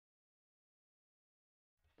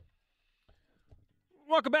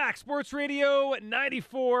Welcome back. Sports Radio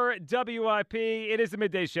 94 WIP. It is the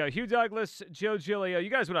Midday Show. Hugh Douglas, Joe Giglio. You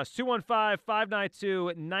guys with us.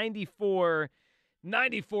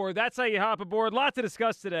 215-592-9494. That's how you hop aboard. Lot to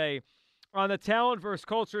discuss today on the talent versus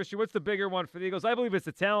culture issue. What's the bigger one for the Eagles? I believe it's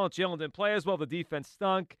the talent. Jalen didn't play as well. The defense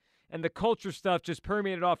stunk. And the culture stuff just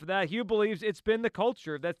permeated off of that. Hugh believes it's been the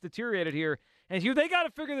culture that's deteriorated here. And Hugh, they got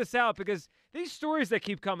to figure this out because these stories that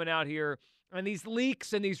keep coming out here and these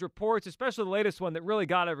leaks and these reports, especially the latest one that really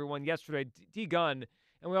got everyone yesterday, D. Gunn,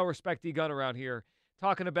 and we all respect D. Gunn around here,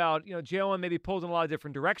 talking about, Jalen maybe pulled in a lot of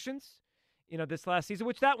different directions, this last season,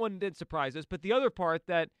 which that one didn't surprise us. But the other part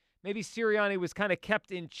that maybe Sirianni was kind of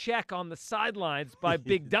kept in check on the sidelines by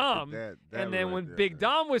Big Dom. And then when Big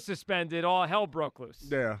Dom was suspended, all hell broke loose.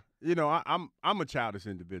 Yeah. I'm a childish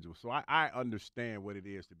individual, so I understand what it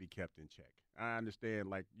is to be kept in check. I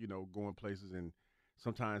understand, going places and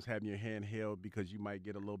sometimes having your hand held because you might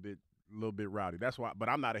get a little bit rowdy. That's why. But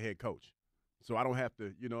I'm not a head coach, so I don't have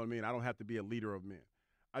to. I don't have to be a leader of men.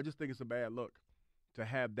 I just think it's a bad look to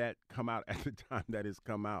have that come out at the time that it's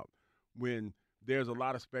come out when there's a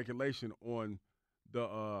lot of speculation on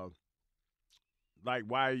the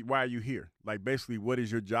why are you here? Like, basically, what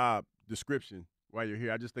is your job description while you're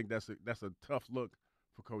here? I just think that's a tough look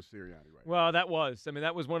for Coach Sirianni right now. Well, that was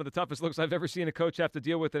one of the toughest looks I've ever seen a coach have to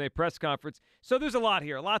deal with in a press conference. So there's a lot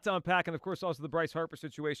here, a lot to unpack, and, of course, also the Bryce Harper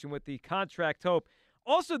situation with the contract hope.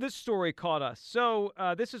 Also, this story caught us. So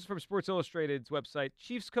this is from Sports Illustrated's website.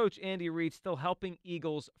 Chiefs coach Andy Reid still helping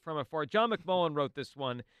Eagles from afar. John McMullen wrote this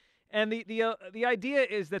one. And the idea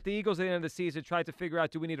is that the Eagles at the end of the season tried to figure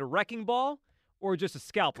out, do we need a wrecking ball or just a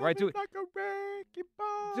scalp, right? Like a wrecking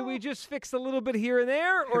ball. Do we just fix a little bit here and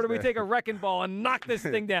there, or do we take a wrecking ball and knock this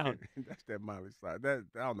thing down? That's that Miley side. I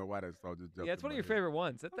don't know why that song just jumped. Yeah, it's one of your favorite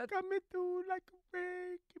ones. Coming through like a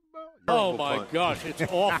wrecking ball. Oh my gosh, it's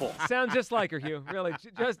awful. Sounds just like her, Hugh. Really,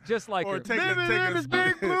 just like her. Take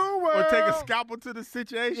a scalpel to the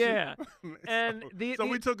situation. Yeah, and so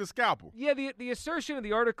we took a scalpel. Yeah, the assertion of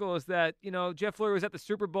the article is that Jeff Lurie was at the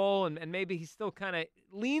Super Bowl and maybe he still kind of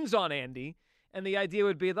leans on Andy. And the idea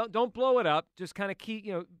would be, don't blow it up. Just kind of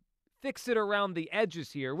fix it around the edges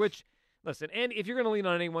here. Which, listen, and if you're going to lean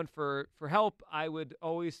on anyone for help, I would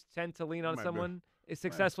always tend to lean on someone as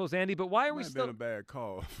successful as Andy. But why are we still? Been a bad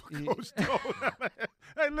call for Coach Joe.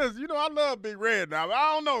 Hey, listen, I love Big Red now.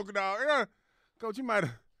 I don't know, dog. Coach, you might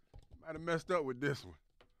have messed up with this one.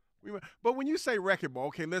 But when you say wrecking ball,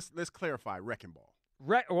 okay, let's clarify wrecking ball.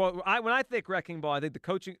 When I think wrecking ball, I think the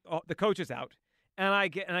coach is out. And I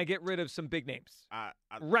get rid of some big names.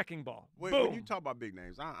 Wrecking ball. When you talk about big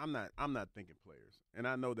names, I'm not thinking players. And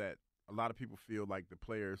I know that a lot of people feel like the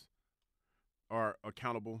players are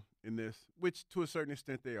accountable in this, which to a certain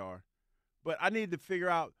extent they are. But I need to figure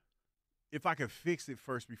out if I can fix it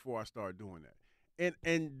first before I start doing that.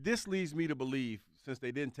 And this leads me to believe, since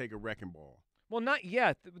they didn't take a wrecking ball. Well, not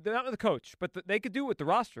yet. They're not with the coach, but they could do it with the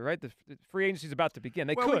roster, right? The free agency is about to begin.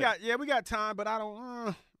 They could. We got time, but I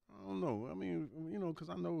don't know. I mean,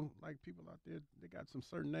 because I know, like, people out there, they got some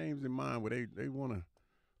certain names in mind where they want to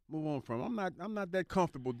move on from. I'm not that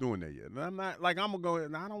comfortable doing that yet. I'm not like I'm gonna go.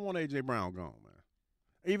 I don't want A.J. Brown gone, man.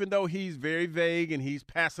 Even though he's very vague and he's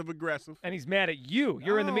passive aggressive, and he's mad at you.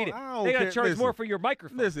 You're in the meeting. They got to charge more for your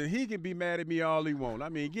microphone. Listen, he can be mad at me all he wants. I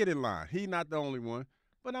mean, get in line. He's not the only one.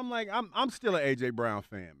 But I'm still an A.J. Brown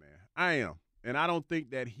fan, man. I am, and I don't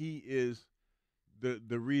think that he is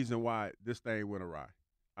the reason why this thing went awry.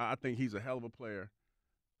 I think he's a hell of a player.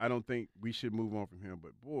 I don't think we should move on from him.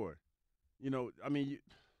 But, boy, I don't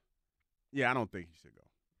think he should go.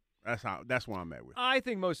 That's where I'm at with it. I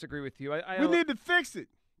think most agree with you. We need to fix it.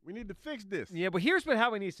 We need to fix this. Yeah, but here's what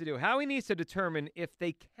Howie needs to do. Howie needs to determine if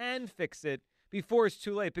they can fix it before it's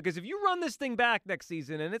too late. Because if you run this thing back next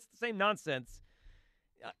season and it's the same nonsense,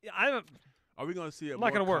 are we going to see a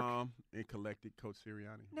more calm and collected Coach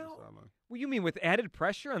Sirianni? No. What you mean, with added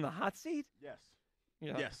pressure on the hot seat? Yes.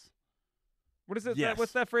 Yeah. Yes. What is it? Yes.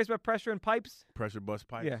 What's that phrase about pressure and pipes? Pressure bust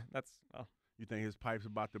pipes. Yeah, that's. Well. You think his pipes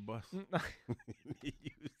about to bust?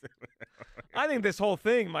 I think this whole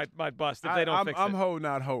thing might bust if they don't fix it. I'm holding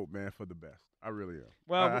out hope, man, for the best. I really am.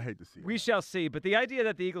 Well, I hate to see it. We shall see. But the idea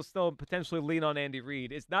that the Eagles still potentially lean on Andy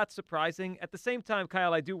Reid is not surprising. At the same time,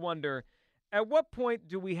 Kyle, I do wonder, at what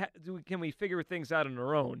point can we figure things out on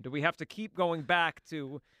our own? Do we have to keep going back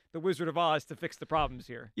to the Wizard of Oz to fix the problems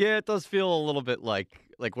here? Yeah, it does feel a little bit like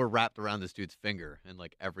we're wrapped around this dude's finger and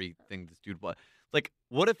like everything this dude was. Like,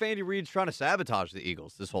 what if Andy Reid's trying to sabotage the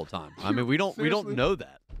Eagles this whole time? I mean, we don't know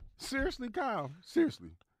that. Seriously, Kyle. Seriously.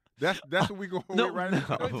 That's what we going No, with right no.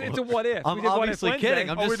 now. It's a what if. I'm We did what if obviously Wednesday. kidding.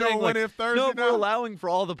 I'm Oh, just we're doing saying, what like, if Thursday no, if we're now? allowing for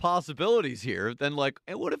all the possibilities here, then, like,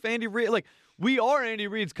 and what if Andy Reid, like, we are Andy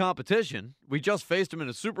Reid's competition. We just faced him in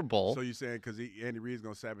a Super Bowl. So you're saying because Andy Reid's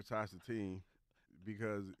going to sabotage the team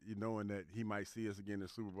because you knowing that he might see us again in the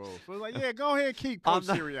Super Bowl. So it's like, yeah, go ahead and keep Coach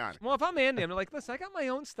Sirianni. Well, if I'm Andy, I'm like, listen, I got my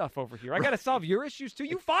own stuff over here. I got to solve your issues too.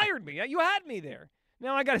 You fired me. You had me there.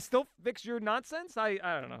 Now I got to still fix your nonsense. I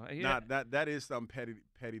don't know. Nah, that is something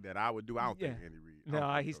petty that I would do. I don't think Andy Reid.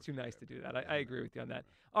 No, he's too nice to do that. I agree with you on that.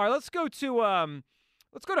 All right, let's go to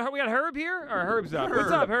we got Herb here. Or Herb's up.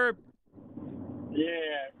 What's up, Herb? Yeah,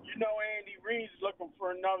 you know Andy Reid's looking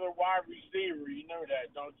for another wide receiver. You know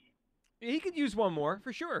that, don't you? He could use one more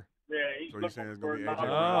for sure. Yeah, he's So you're looking saying it's for gonna be AJ?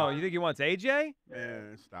 another. Oh, you think he wants AJ?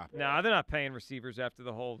 Man, stop it. No, they're not paying receivers after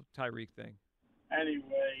the whole Tyreek thing. Anyway,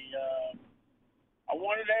 I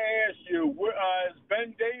wanted to ask you, is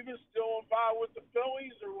Ben Davis still involved with the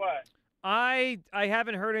Phillies or what? I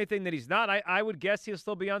haven't heard anything that he's not. I would guess he'll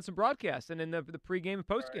still be on some broadcasts and in the pregame and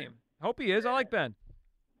postgame. Hope he is. I like Ben.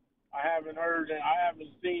 I haven't heard, I haven't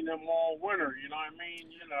seen him all winter. You know what I mean?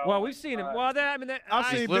 You know. Well, we've seen him. Well, I've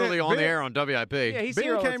seen He's literally Ben- on the Ben- air on WIP. yeah, he's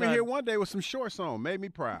here Ben all the came in time. here one day with some shorts on. Made me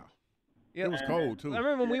proud. Yeah, It was cold, too. I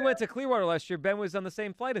remember when we went to Clearwater last year, Ben was on the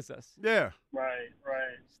same flight as us. Yeah. Right.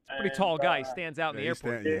 Pretty tall guy. He stands out in the he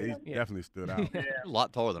airport. he definitely stood out. Yeah. A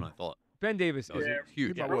lot taller than I thought. Ben Davis That was is. He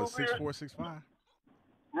huge. about, what, 6'4", 6'5"?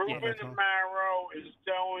 Ruben that's all. Amaro is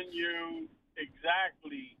telling you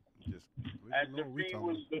exactly Just, we as don't know if what we he talking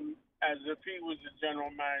was the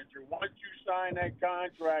general manager. Once you sign that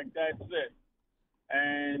contract, that's it.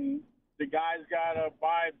 And the guy's got to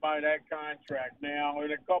abide by that contract. Now,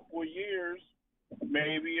 in a couple of years,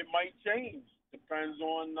 maybe it might change. Depends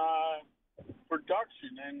on production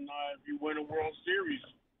and if you win a World Series,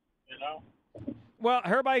 you know. Well,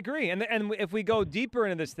 Herb, I agree. And if we go deeper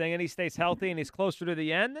into this thing and he stays healthy and he's closer to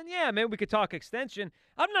the end, then yeah, maybe we could talk extension.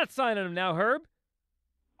 I'm not signing him now, Herb.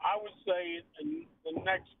 I would say in the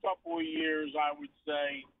next couple of years, I would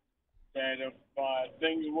say that if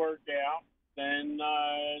things work out, then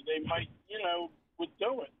they might, would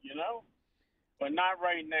do it, but not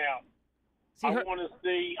right now. See, I want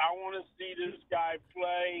to see this guy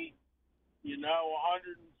play,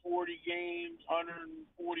 140 games,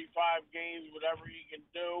 145 games, whatever he can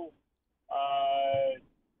do.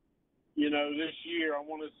 This year, I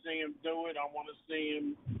want to see him do it. I want to see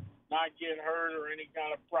him not get hurt or any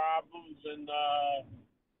kind of problems. And,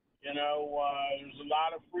 there's a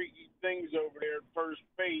lot of freaky things over there at first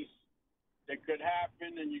base that could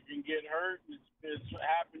happen, and you can get hurt. It's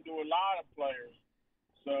happened to a lot of players.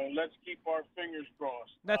 So let's keep our fingers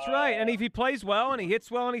crossed. That's right. And if he plays well and he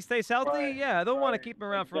hits well and he stays healthy, they'll want to keep him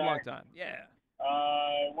around for a long time. Yeah.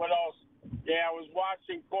 What else? Yeah, I was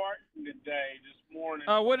watching Carton today, this morning.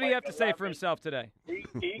 What did he have to say for himself today? He's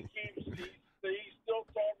still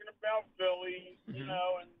talking about Phillies, and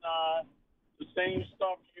the same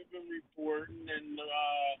stuff you've been reporting. And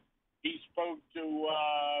he spoke to,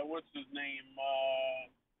 what's his name,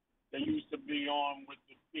 that used to be on with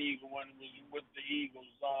the Eagles when he was with the Eagles.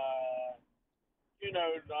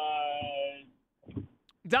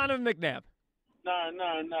 Donovan McNabb. No.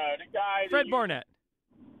 The guy. Fred Barnett.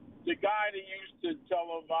 The guy that used to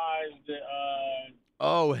televise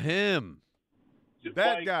Oh, him.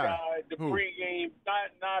 That guy. The Who? pregame,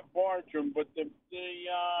 not Bartram, but the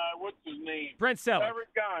what's his name? Brent Selleck.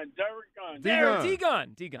 Derek Gunn.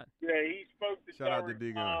 D-Gun. Yeah, he spoke to Shout out to Derek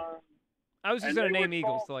D-Gun. I was just going to name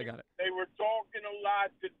Eagles till I got it. They were talking a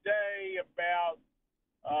lot today about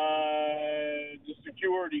the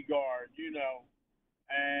security guard,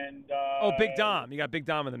 and Big Dom. You got Big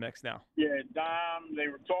Dom in the mix now. Yeah, Dom. They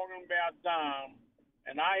were talking about Dom,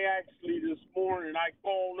 and I actually this morning I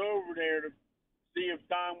called over there to see if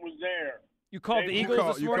Dom was there. You called the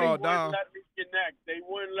Eagles this morning? called Dom. They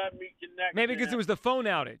wouldn't let me connect. Maybe because it was the phone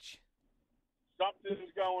outage.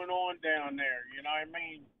 Something's going on down there. You know what I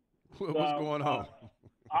mean? What's going on?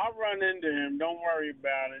 I'll run into him. Don't worry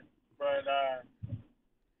about it. But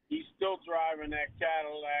he's still driving that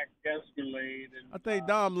Cadillac Escalade. And, I think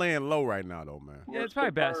Dom laying low right now, though, man. Yeah, it's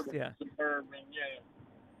probably best, yeah. Suburban,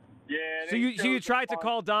 yeah. So you tried to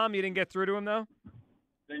call Dom, you didn't get through to him though?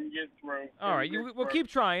 Didn't get through. All right, we'll keep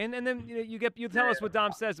trying, and then you tell us what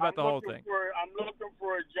Dom says about the whole thing. I'm looking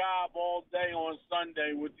for a job all day on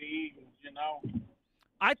Sunday with the Eagles.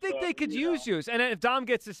 I think they could use you, and if Dom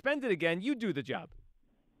gets suspended again, you do the job.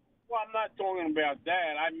 Well, I'm not talking about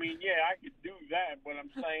that. I mean, yeah, I could do that, but I'm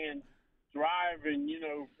saying driving,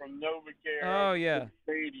 from Novacare to the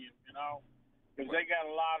stadium, because they got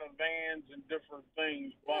a lot of vans and different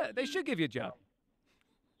things. Yeah, they should give you a job.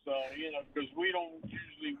 So, because we don't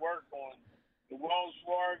usually work on the Wells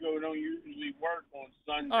Fargo don't usually work on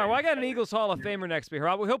Sunday. All right, well, I got an Eagles Hall of Famer next to me,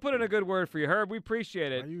 Herb. He'll put in a good word for you, Herb. We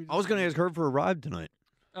appreciate it. I was going to ask Herb for a ride tonight.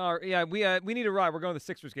 Yeah, we need a ride. We're going to the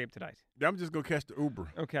Sixers game tonight. I'm just going to catch the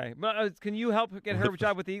Uber. Okay. But, can you help get Herb a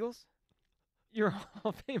job with the Eagles? You're a Hall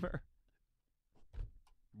of Famer.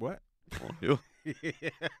 What?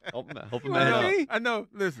 Help him I know.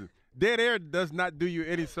 Listen, dead air does not do you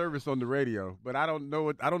any service on the radio, but I don't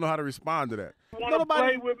know how to respond to that.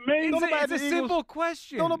 Play with me? It's a simple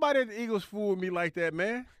question. Don't nobody at the Eagles fool me like that,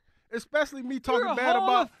 man. Especially me talking You're a bad Hall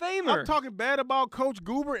about. of Famer. I'm talking bad about Coach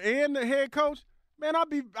Goober and the head coach. Man, I'll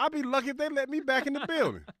be lucky if they let me back in the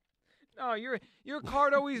building. No, your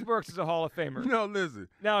card always works as a Hall of Famer. No, listen.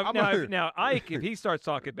 Now, Ike, if he starts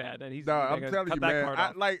talking bad, then he's I'm telling you, man.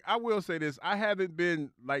 Card I will say this. I haven't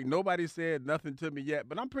been nobody said nothing to me yet,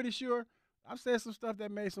 but I'm pretty sure I've said some stuff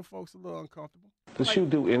that made some folks a little uncomfortable. Does Hugh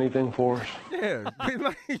do anything for us? Yeah,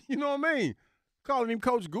 you know what I mean. Calling him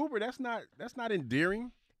Coach Goober, that's not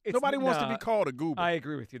endearing. Nobody wants to be called a Goober. I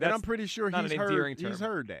agree with you. And I'm pretty sure he's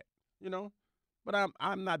heard that. But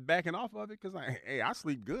I'm not backing off of it because I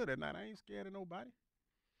sleep good at night. I ain't scared of nobody.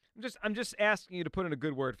 I'm just asking you to put in a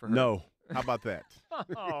good word for her. No. How about that?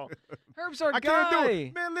 Oh, Herb's our I guy. can't do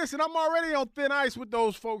it. Man, listen, I'm already on thin ice with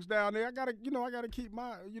those folks down there. I gotta keep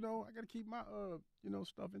my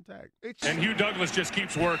stuff intact. And Hugh Douglas just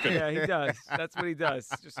keeps working. Yeah, he does. That's what he does.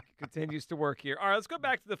 Just continues to work here. All right, let's go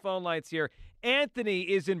back to the phone lines here. Anthony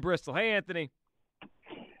is in Bristol. Hey, Anthony.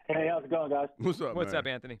 Hey, how's it going, guys? What's up,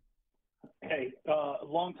 Anthony? Hey,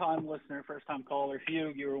 long-time listener, first-time caller.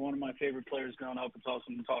 Hugh, you were one of my favorite players growing up. It's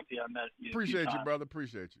awesome to talk to you. I met you. Appreciate you, brother.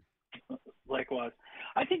 Appreciate you. Likewise.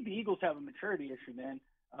 I think the Eagles have a maturity issue, man.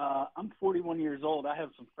 I'm 41 years old. I have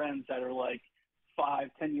some friends that are like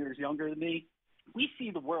 5-10 years younger than me. We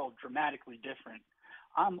see the world dramatically different.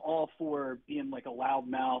 I'm all for being like a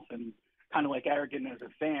loudmouth and kind of like arrogant as a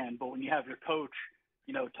fan, but when you have your coach,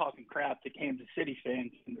 talking crap to Kansas City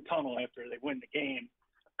fans in the tunnel after they win the game,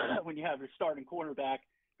 when you have your starting quarterback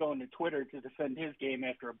going to Twitter to defend his game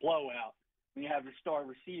after a blowout, when you have your star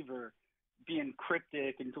receiver being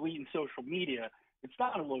cryptic and deleting social media, it's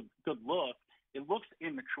not a good look. It looks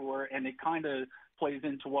immature, and it kind of plays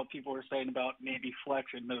into what people are saying about maybe Fletch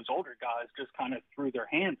and those older guys just kind of threw their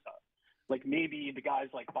hands up. Like maybe the guys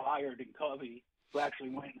like Byard and Covey who actually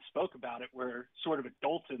went and spoke about it were sort of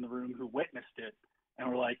adults in the room who witnessed it and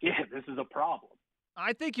were like, yeah, this is a problem.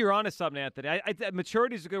 I think you're onto something, Anthony.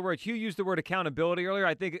 Maturity is a good word. Hugh used the word accountability earlier.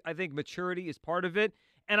 I think maturity is part of it,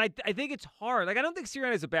 and I think it's hard. Like I don't think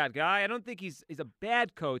Sirianni's a bad guy. I don't think he's a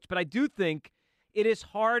bad coach, but I do think it is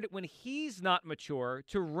hard when he's not mature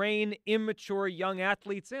to rein immature young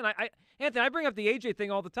athletes in. Anthony, I bring up the AJ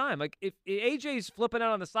thing all the time. Like if AJ's flipping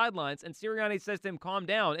out on the sidelines and Sirianni says to him, "Calm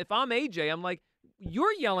down," if I'm AJ, I'm like,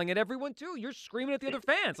 "You're yelling at everyone too. You're screaming at the other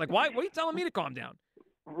fans. Like why? What are you telling me to calm down?"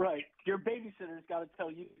 Right. Your babysitter's got to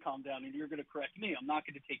tell you to calm down, and you're going to correct me. I'm not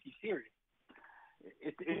going to take you serious.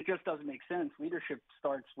 It just doesn't make sense. Leadership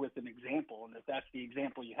starts with an example, and if that's the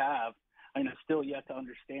example you have, I'm still yet to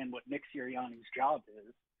understand what Nick Sirianni's job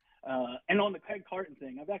is. And on the Craig Carton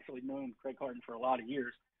thing, I've actually known Craig Carton for a lot of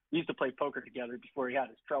years. We used to play poker together before he had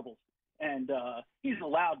his troubles. And he's a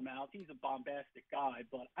loudmouth. He's a bombastic guy,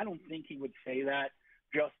 but I don't think he would say that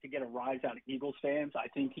just to get a rise out of Eagles fans. I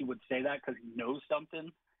think he would say that because he knows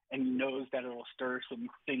something, and he knows that it'll stir some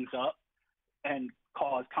things up and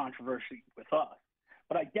cause controversy with us.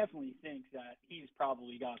 But I definitely think that he's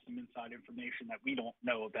probably got some inside information that we don't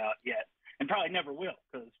know about yet, and probably never will,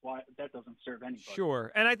 because that doesn't serve anybody.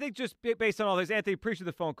 Sure. And I think just based on all this, Anthony, appreciate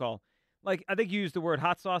the phone call. Like, I think you used the word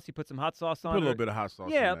hot sauce. He put some hot sauce on it. Put a little bit of hot sauce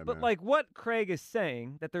on Yeah, that, but man. like what Craig is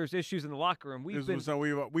saying, that there's issues in the locker room. We've been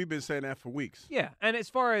saying that for weeks. Yeah, and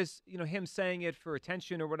as far as him saying it for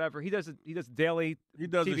attention or whatever, he does a daily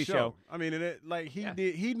TV a show. I mean,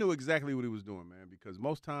 he knew exactly what he was doing, man. Because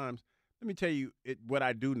most times, let me tell you what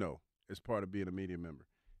I do know as part of being a media member.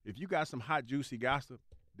 If you got some hot, juicy gossip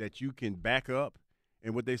that you can back up,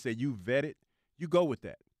 and what they say you vet it, you go with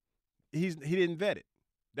that. He didn't vet it.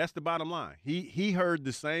 That's the bottom line. He heard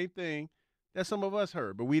the same thing that some of us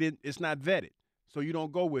heard, but we didn't. It's not vetted, so you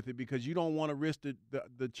don't go with it because you don't want to risk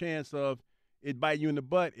the chance of it biting you in the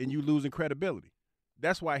butt and you losing credibility.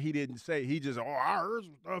 That's why he didn't say. He just I heard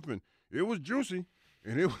some stuff and it was juicy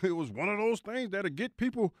and it was one of those things that'll get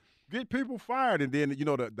people fired. And then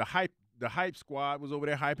the hype squad was over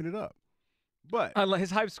there hyping it up. But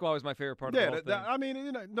his hype squad was my favorite part of the whole thing. I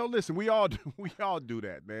mean, listen, we all do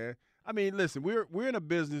that, man. I mean, listen, we're in a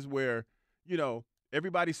business where,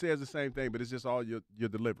 everybody says the same thing, but it's just all your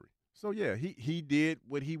delivery. So, yeah, he did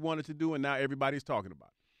what he wanted to do, and now everybody's talking about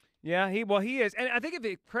it. Yeah, he is. And I think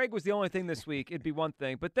if Craig was the only thing this week, it'd be one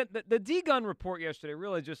thing. But the D-Gun report yesterday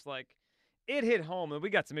really just it hit home, and we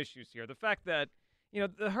got some issues here. The fact that,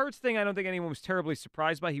 the Hurts thing, I don't think anyone was terribly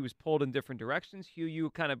surprised by. He was pulled in different directions. Hugh, you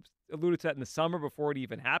kind of alluded to that in the summer before it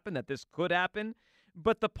even happened, that this could happen.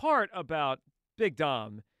 But the part about Big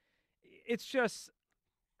Dom, it's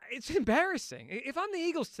embarrassing. If I'm the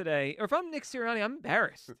Eagles today, or if I'm Nick Sirianni, I'm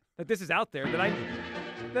embarrassed that this is out there, that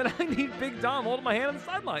I need Big Dom holding my hand on the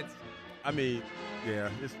sidelines. I mean, yeah,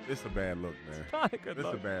 it's a bad look, man. It's not a good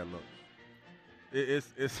look. It's a bad look.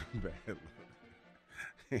 It's a bad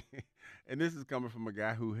look. And this is coming from a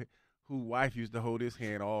guy whose wife used to hold his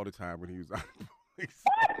hand all the time when he was on the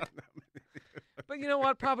But you know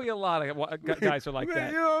what? Probably a lot of guys are like man,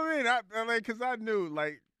 that. You know what I mean? Because I knew,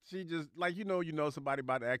 she just, you know somebody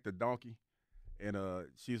about to act a donkey. And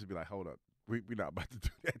she used to be like, hold up. We're not about to do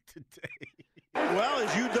that today. Well,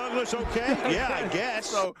 is Hugh Douglas okay? Yeah, I guess.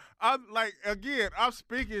 So, I'm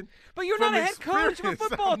speaking. But you're from not a head coach of a experience.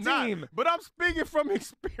 football I'm not, team. but I'm speaking from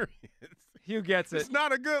experience. Hugh gets it. It's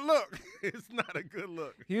not a good look. It's not a good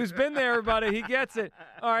look. Hugh's been there, everybody. He gets it.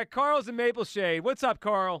 All right, Carl's in Maple Shade. What's up,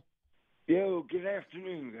 Carl? Yo, good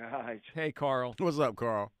afternoon, guys. Hey, Carl. What's up,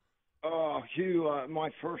 Carl? Hugh, my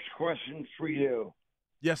first question for you.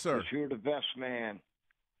 Yes, sir. You're the best man.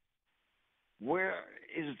 Where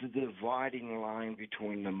is the dividing line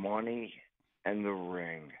between the money and the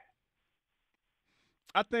ring?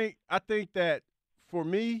 I think that for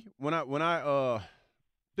me, when I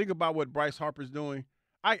think about what Bryce Harper's doing,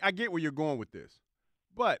 I get where you're going with this.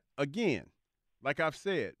 But again, like I've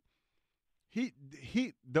said,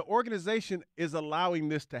 the organization is allowing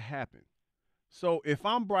this to happen. So if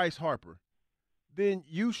I'm Bryce Harper, then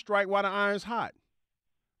you strike while the iron's hot.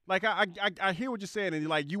 Like I hear what you're saying,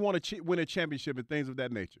 and you want to win a championship and things of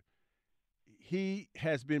that nature. He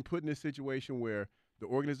has been put in a situation where the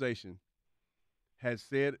organization has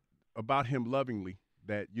said about him lovingly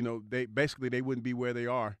that they wouldn't be where they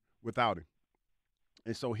are without him,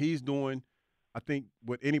 and so he's doing, I think,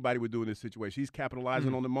 what anybody would do in this situation. He's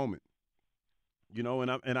capitalizing on the moment,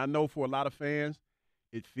 and I know for a lot of fans,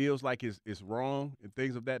 it feels like it's wrong and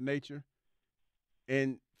things of that nature,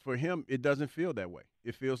 and for him, it doesn't feel that way.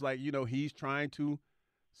 It feels like, he's trying to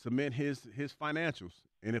cement his financials.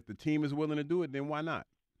 And if the team is willing to do it, then why not?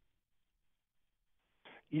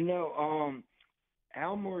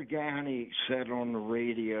 Al Morgani said on the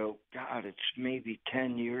radio, God, it's maybe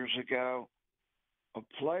 10 years ago, a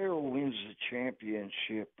player wins the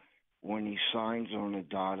championship when he signs on a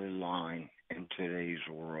dotted line in today's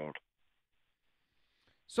world.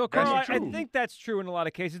 So, Carl, I think that's true in a lot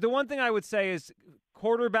of cases. The one thing I would say is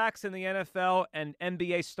quarterbacks in the NFL and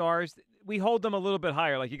NBA stars, we hold them a little bit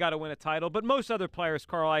higher. Like, you got to win a title. But most other players,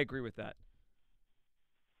 Carl, I agree with that.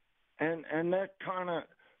 And that kind of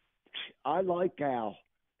 – I like Al.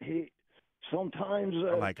 He sometimes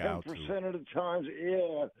I like 10% Al too. of the times,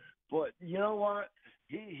 yeah. But you know what?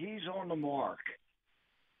 He's on the mark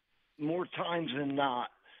more times than not.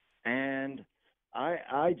 And –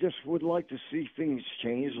 I just would like to see things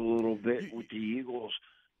change a little bit with the Eagles.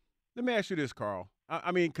 Let me ask you this, Carl.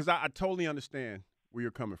 I mean, because I totally understand where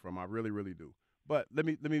you're coming from. I really, really do. But let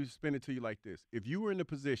me spin it to you like this. If you were in the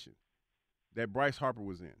position that Bryce Harper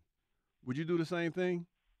was in, would you do the same thing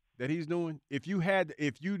that he's doing? If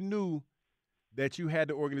you knew that you had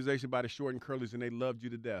the organization by the short and curlies and they loved you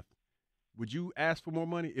to death, would you ask for more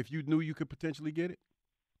money if you knew you could potentially get it?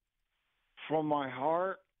 From my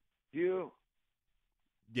heart, you.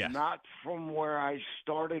 Yes. Not from where I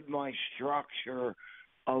started my structure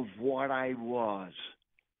of what I was.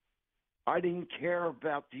 I didn't care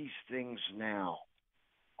about these things now.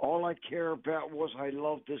 All I care about was I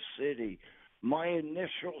love the city. My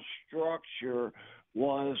initial structure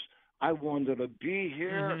was I wanted to be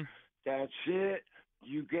here. Mm-hmm. That's it.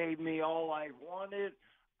 You gave me all I wanted.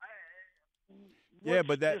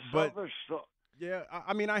 Yeah,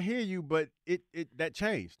 I mean, I hear you, but it that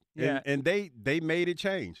changed. Yeah. And they made it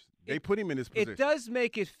change. They put him in this position. It does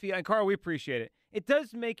make it feel, and Carl, we appreciate it. It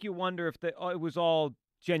does make you wonder if it was all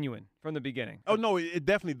genuine from the beginning. Oh, no, it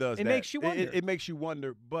definitely does. It makes you wonder. It makes you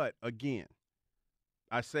wonder, but again,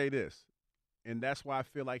 I say this, and that's why I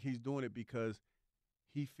feel like he's doing it, because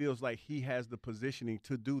he feels like he has the positioning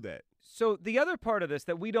to do that. So the other part of this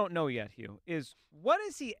that we don't know yet, Hugh, is what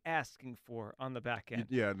is he asking for on the back end?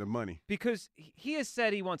 Yeah, the money. Because he has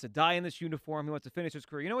said he wants to die in this uniform. He wants to finish his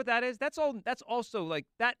career. You know what that is? That's also like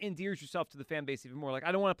that endears yourself to the fan base even more. Like,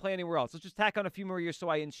 I don't want to play anywhere else. Let's just tack on a few more years so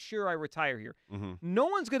I ensure I retire here. Mm-hmm. No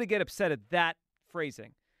one's going to get upset at that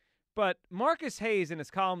phrasing. But Marcus Hayes in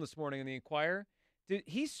his column this morning in the Inquirer,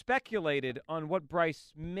 he speculated on what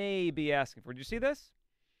Bryce may be asking for. Did you see this?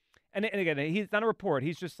 And again, he's not a report.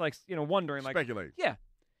 He's just like, wondering. Speculate. Yeah.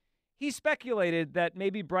 He speculated that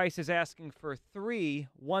maybe Bryce is asking for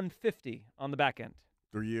 $150 on the back end.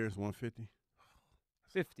 3 years, 150?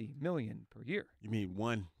 $50 million per year. You mean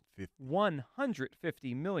 150?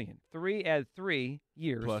 $150 million. 3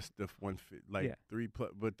 years. Plus the 150. 3 plus,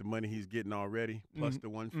 but the money he's getting already, plus the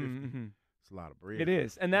 150. Mm-hmm. It's a lot of bread. It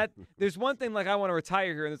is. And that there's one thing like I want to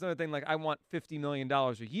retire here, and there's another thing like I want $50 million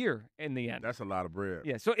a year in the end. That's a lot of bread.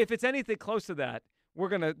 Yeah. So if it's anything close to that,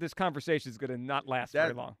 this conversation is gonna not last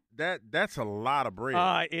very long. That's a lot of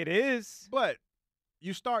bread. It is. But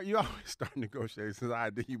you always start negotiating since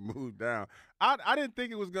you moved down. I didn't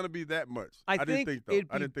think it was gonna be that much. I didn't think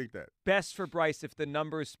that. Best for Bryce if the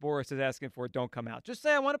numbers Boras is asking for don't come out. Just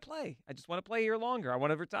say I want to play. I just want to play here longer. I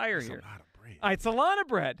want to retire here. That's a lot of bread. It's a lot of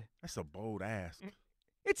bread. That's a bold ask.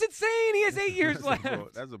 It's insane. He has 8 years left.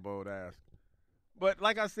 That's a bold ask. But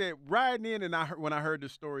like I said, riding in and when I heard the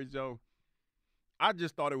story, Joe, I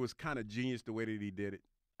just thought it was kind of genius the way that he did it.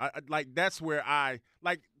 That's where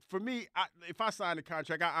for me, if I signed a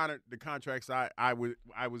contract, I honored the contracts I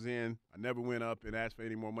was in. I never went up and asked for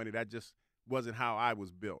any more money. That just wasn't how I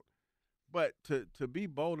was built. But to be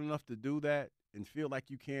bold enough to do that and feel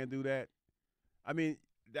like you can do that, I mean,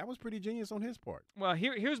 that was pretty genius on his part. Well,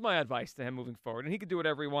 here's my advice to him moving forward, and he can do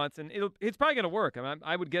whatever he wants, and it's probably going to work.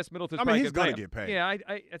 I would guess Middleton's he's going to get paid. Yeah,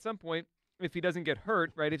 I at some point, if he doesn't get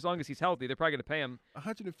hurt, right, as long as he's healthy, they're probably going to pay him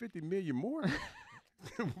 $150 million more.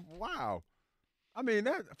 Wow. I mean,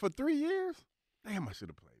 that for 3 years? Damn, I should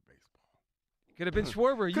have played baseball. Could have been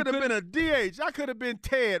Schwarber. Could have been a DH. I could have been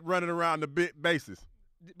Ted running around the bases.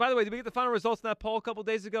 By the way, did we get the final results in that poll a couple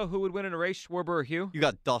days ago? Who would win in a race, Schwarber or Hugh? You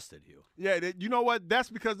got dusted, Hugh. Yeah, you know what? That's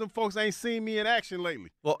because them folks ain't seen me in action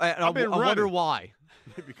lately. Well, I wonder why.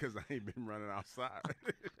 Because I ain't been running outside.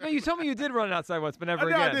 No, you told me you did run outside once, but never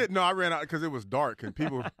again. I did. No, I ran out because it was dark and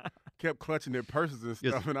people kept clutching their purses and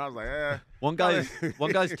stuff, and I was like, One guy's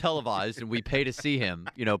televised, and we pay to see him,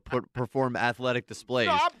 perform athletic displays.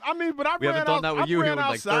 No, we haven't done that with you here in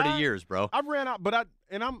like 30 years, bro. I ran out, but I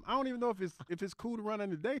don't even know if it's cool to run in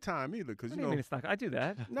the daytime either, because mean it's not. I do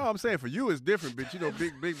that. No, I'm saying for you it's different, but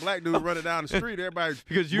big black dude running down the street, everybody's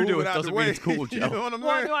because you do it doesn't mean it's cool, Joe. You know what I'm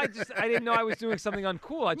saying? Well, I didn't know I was doing something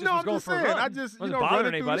uncool. I just was going for a run. I just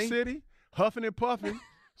running through the city, huffing and puffing.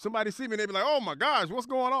 Somebody see me and they be like, "Oh my gosh, what's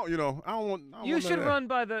going on?" I don't want. You should run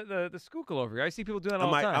by the Schuylkill over here. I see people doing that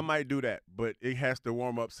all the time. I might do that, but it has to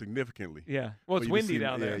warm up significantly. Yeah. Well, it's windy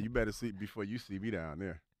down there. Yeah, you better see before you see me down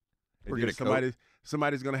there. We're gonna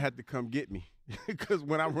somebody's gonna have to come get me because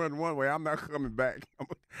when I run one way, I'm not coming back.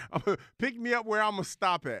 I'm gonna pick me up where I'm gonna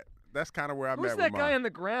stop at. That's kind of where I'm at. Who's that guy on the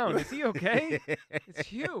ground? Is he okay? It's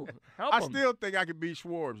Hugh. Help him. I still think I can beat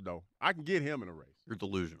Schwartz, though. I can get him in a race. You're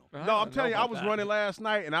delusional. No, I'm telling you, I was running last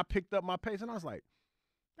night, and I picked up my pace, and I was like,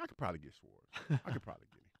 I could probably get Schwartz. I could probably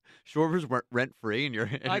get him. Schwarber's rent-free, and you're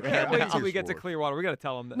I can't wait until we get to Clearwater. We got to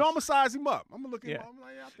tell him this. No, I'm going to size him up. I'm going to look at him. I'm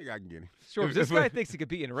like, I think I can get him. Schwarber, this guy thinks he could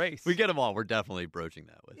beat in a race. We get him all. We're definitely broaching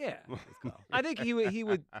that with. Yeah. I think he would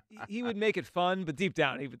make it fun, but deep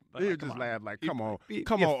down he would just laugh like, come on,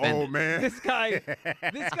 old man. This guy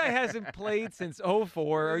hasn't played since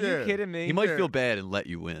 2004. Are you kidding me? He might feel bad and let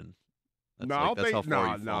you win. No,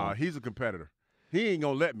 he's a competitor. He ain't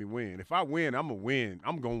gonna let me win. If I win, I'm gonna win.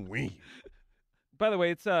 I'm gonna win. By the way,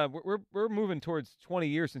 it's we're moving towards 20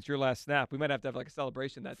 years since your last snap. We might have to have like a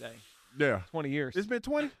celebration that day. Yeah, 20 years. It's been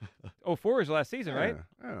 20. 04 is last season, right?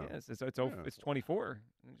 Yeah. So it's 24.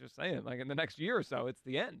 I'm just saying, like in the next year or so, it's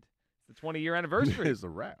the end. It's the 20-year anniversary. It's a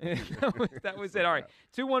wrap. That was it. All right,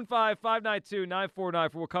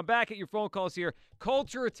 215-592-9494. We'll come back at your phone calls here.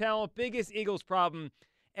 Culture or talent, biggest Eagles problem.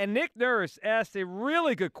 And Nick Nurse asked a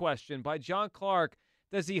really good question by John Clark.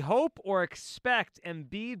 Does he hope or expect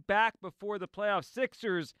Embiid back before the playoffs?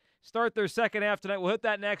 Sixers start their second half tonight. We'll hit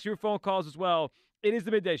that next. Your phone calls as well. It is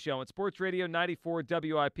the Midday Show on Sports Radio 94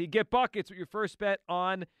 WIP. Get buckets with your first bet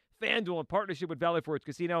on FanDuel in partnership with Valley Forge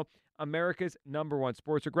Casino, America's #1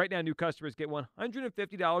 sportsbook. Right now, new customers get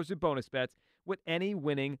 $150 in bonus bets with any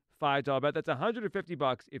winning $5 bet. That's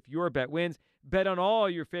 $150 if your bet wins. Bet on all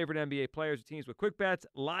your favorite NBA players and teams with quick bets,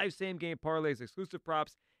 live same-game parlays, exclusive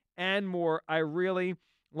props, and more. I really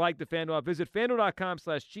like the FanDuel app. Visit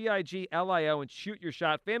FanDuel.com/GIGLIO and shoot your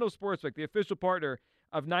shot. FanDuel Sportsbook, the official partner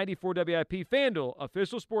of 94 WIP. FanDuel,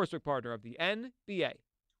 official sportsbook partner of the NBA.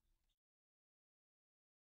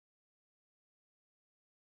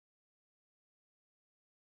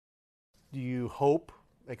 Do you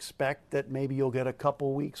expect that maybe you'll get a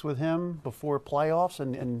couple weeks with him before playoffs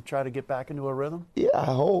and try to get back into a rhythm? Yeah, I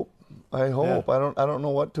hope. Yeah. I don't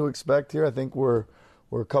know what to expect here. I think we're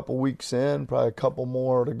we're a couple weeks in, probably a couple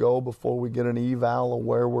more to go before we get an eval of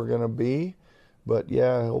where we're going to be. But,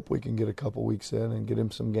 yeah, I hope we can get a couple weeks in and get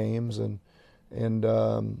him some games and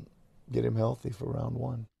get him healthy for round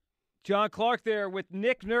one. John Clark there with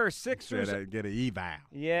Nick Nurse, Sixers. Get an eval.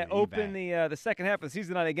 Yeah, open the second half of the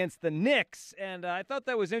season tonight against the Knicks. And I thought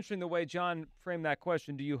that was interesting the way John framed that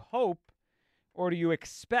question. Do you hope or do you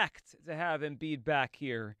expect to have Embiid back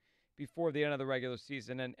here before the end of the regular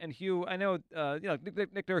season? And Hugh, I know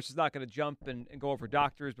Nick Nurse is not going to jump and go over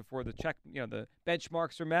doctors before the the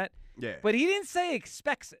benchmarks are met. Yeah. But he didn't say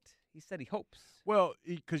expects it. He said he hopes. Well,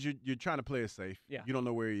 because you're trying to play it safe. Yeah. You don't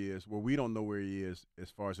know where he is. Well, we don't know where he is as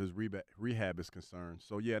far as his rehab is concerned.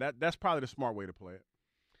 So, yeah, that's probably the smart way to play it.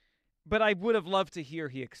 But I would have loved to hear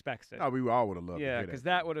he expects it. Oh, we all would have loved to hear that. Yeah, because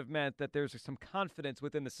that would have meant that there's some confidence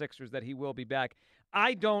within the Sixers that he will be back.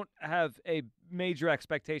 I don't have a major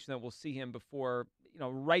expectation that we'll see him before,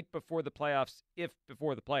 right before the playoffs, if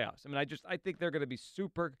before the playoffs. I mean, I think they're going to be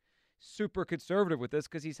super, super conservative with this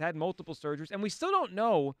because he's had multiple surgeries, and we still don't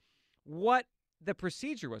know what the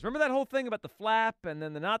procedure was. Remember that whole thing about the flap and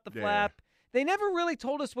then the not the flap? They never really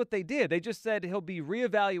told us what they did. They just said he'll be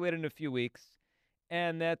reevaluated in a few weeks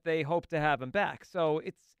and that they hope to have him back. So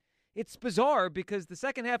it's bizarre because the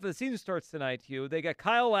second half of the season starts tonight, Hugh. They got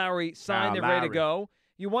Kyle Lowry signed and ready to go.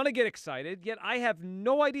 You want to get excited, yet I have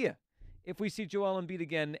no idea if we see Joel Embiid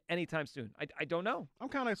again anytime soon. I don't know. I'm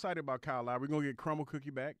kind of excited about Kyle Lowry. We're going to get Crumble Cookie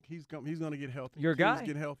back. He's going to get healthy. Your guy. He's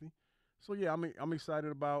getting healthy. So, yeah, I'm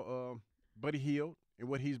excited about Buddy Hield and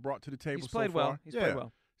what he's brought to the table so far. He's played well. He's played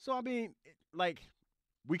well. So, I mean,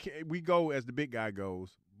 we go as the big guy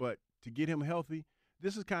goes, but to get him healthy,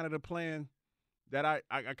 this is kind of the plan that I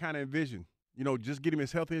kind of envision. Just get him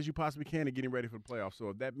as healthy as you possibly can and get him ready for the playoffs. So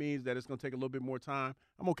if that means that it's going to take a little bit more time,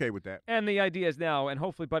 I'm okay with that. And the idea is now, and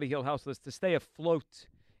hopefully Buddy Hield helps us to stay afloat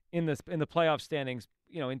in the playoff standings,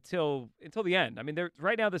 until the end. I mean,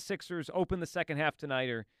 right now the Sixers open the second half tonight,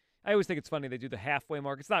 or I always think it's funny they do the halfway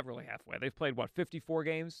mark. It's not really halfway. They've played, 54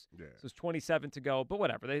 games? Yeah. So it's 27 to go. But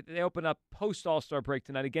whatever. They open up post-All-Star break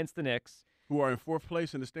tonight against the Knicks. Who are in fourth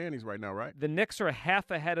place in the standings right now, right? The Knicks are a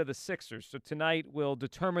half ahead of the Sixers. So tonight will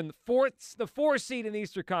determine the fourth seed in the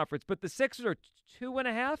Eastern Conference. But the Sixers are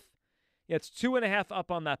 2.5? Yeah, it's 2.5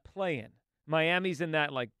 up on that play-in. Miami's in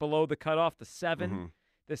that, below the cutoff, the 7. Mm-hmm.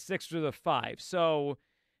 The Sixers are the 5. So,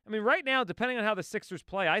 I mean, right now, depending on how the Sixers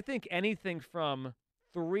play, I think anything from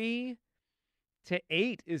 3 to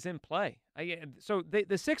 8 is in play. So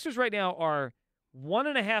the Sixers right now are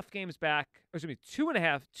 1.5 games back,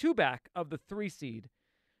 2 back of the 3 seed,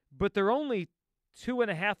 but they're only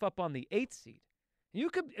 2.5 up on the 8 seed. You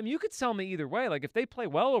could sell me either way. If they play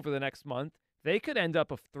well over the next month, they could end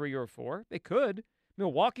up a 3 or 4. They could.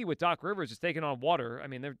 Milwaukee with Doc Rivers is taking on water. I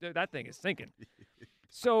mean, that thing is sinking.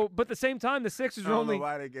 So, but at the same time, the Sixers are only. I don't know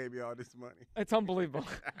why they gave you all this money. It's unbelievable.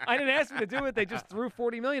 I didn't ask them to do it. They just threw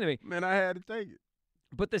 $40 million to me. Man, I had to take it.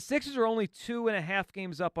 But the Sixers are only 2.5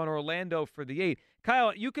 games up on Orlando for the 8.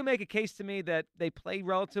 Kyle, you can make a case to me that they play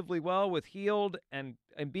relatively well with Hield and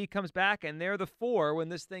B comes back, and they're the 4 when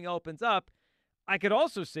this thing opens up. I could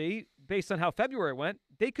also see, based on how February went,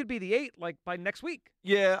 they could be the 8 by next week.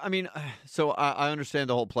 Yeah, I mean, so I understand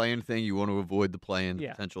the whole play-in thing. You want to avoid the play-in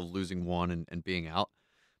potential of losing one and being out.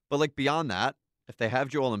 But beyond that, if they have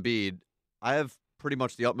Joel Embiid, I have pretty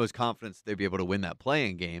much the utmost confidence they'd be able to win that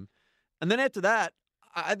play-in game. And then after that,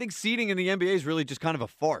 I think seeding in the NBA is really just kind of a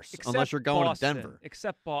farce, unless you're going Boston, to Denver.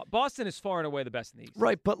 Except Boston is far and away the best in the East.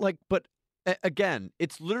 Right, but again,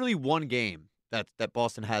 it's literally one game that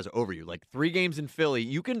Boston has over you. 3 games in Philly,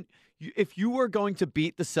 if you were going to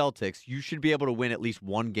beat the Celtics, you should be able to win at least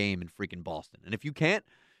one game in freaking Boston. And if you can't,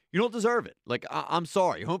 you don't deserve it. I'm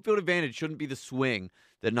sorry. Home field advantage shouldn't be the swing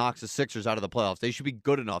that knocks the Sixers out of the playoffs. They should be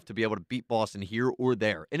good enough to be able to beat Boston here or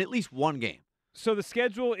there in at least one game. So the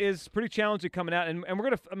schedule is pretty challenging coming out, and we're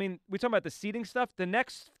going to, we talk about the seeding stuff. The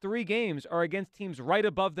next 3 games are against teams right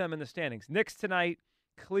above them in the standings. Knicks tonight,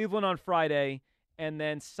 Cleveland on Friday, and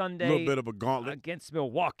then Sunday. A little bit of a gauntlet. Against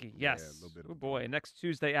Milwaukee, yes. Yeah, a little bit of oh, boy, next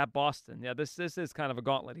Tuesday at Boston. Yeah, this is kind of a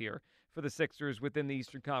gauntlet here for the Sixers within the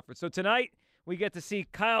Eastern Conference. So tonight, we get to see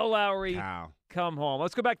Kyle Lowry come home.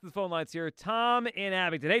 Let's go back to the phone lines here. Tom in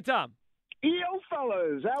Abington. Hey, Tom. Yo,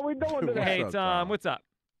 fellas. How we doing today? Hey, Tom. What's up?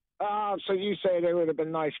 So you say it would have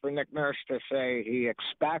been nice for Nick Nurse to say he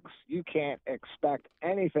expects. You can't expect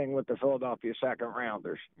anything with the Philadelphia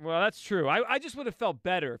second-rounders. Well, that's true. I just would have felt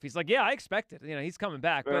better if he's like, yeah, I expect it. He's coming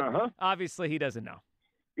back. But obviously he doesn't know.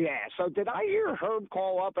 Yeah, so did I hear Herb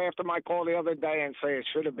call up after my call the other day and say it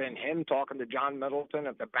should have been him talking to John Middleton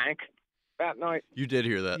at the bank that night? You did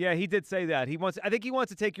hear that. Yeah, he did say that. I think he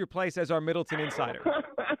wants to take your place as our Middleton insider.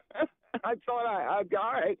 I thought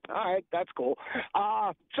all right, that's cool.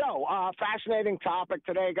 So, fascinating topic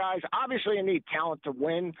today, guys. Obviously, you need talent to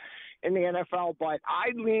win in the NFL, but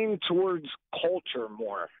I lean towards culture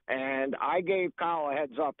more. And I gave Kyle a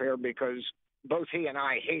heads up here because both he and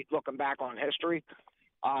I hate looking back on history.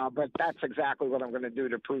 But that's exactly what I'm going to do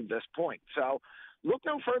to prove this point. So look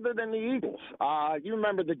no further than the Eagles. You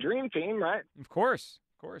remember the Dream Team, right? Of course.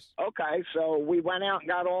 Okay, so we went out and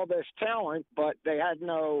got all this talent, but they had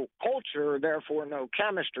no culture, therefore no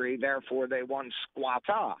chemistry, therefore they won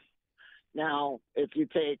squat-off. Now, if you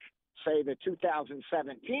take, say, the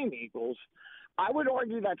 2017 Eagles, I would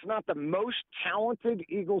argue that's not the most talented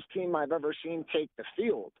Eagles team I've ever seen take the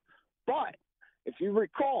field. But if you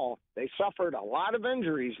recall, they suffered a lot of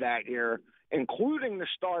injuries that year, including the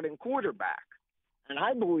starting quarterback. And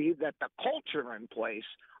I believe that the culture in place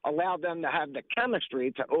allowed them to have the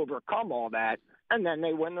chemistry to overcome all that, and then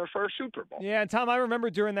they win their first Super Bowl. Yeah, and Tom, I remember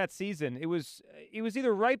during that season, it was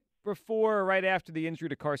either right before or right after the injury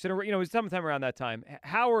to Carson. Or, it was sometime around that time.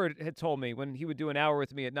 Howard had told me when he would do an hour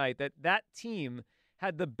with me at night that team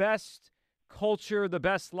had the best culture, the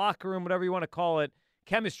best locker room, whatever you want to call it,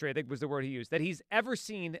 chemistry, I think was the word he used, that he's ever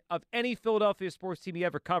seen of any Philadelphia sports team he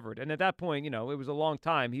ever covered. And at that point, it was a long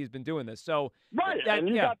time he's been doing this. So right, and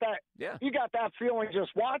you got that. Yeah. You got that feeling just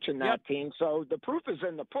watching that team. So the proof is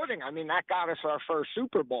in the pudding. I mean, that got us our first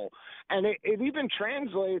Super Bowl, and it even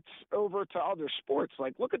translates over to other sports.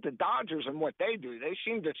 Like, look at the Dodgers and what they do. They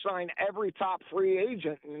seem to sign every top free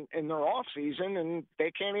agent in their off season, and they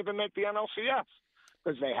can't even make the NLCS.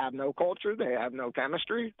 Because they have no culture, they have no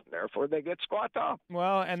chemistry, therefore they get squat up.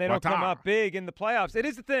 Well, and they don't come up big in the playoffs. It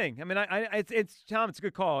is the thing. I mean, it's Tom. It's a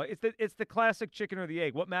good call. It's the classic chicken or the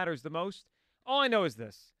egg. What matters the most? All I know is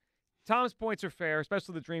this: Tom's points are fair,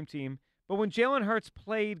 especially the Dream Team. But when Jalen Hurts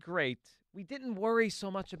played great, we didn't worry so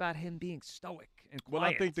much about him being stoic and quiet. Well,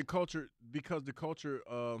 I think the culture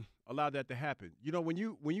allowed that to happen. When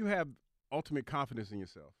you have ultimate confidence in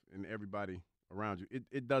yourself and everybody around you,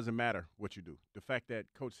 it doesn't matter what you do. The fact that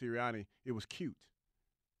Coach Sirianni, it was cute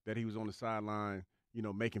that he was on the sideline,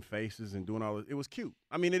 making faces and doing all this. It was cute.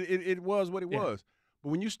 I mean, it was what it was. But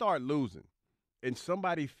when you start losing and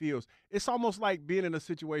somebody feels – it's almost like being in a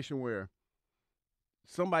situation where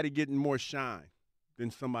somebody getting more shine than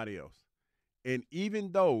somebody else. And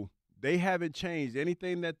even though they haven't changed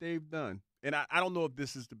anything that they've done, and I don't know if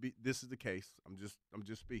this is the case. I'm just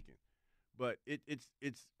speaking. But it's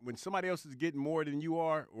when somebody else is getting more than you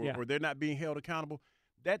are, or they're not being held accountable,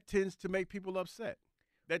 that tends to make people upset.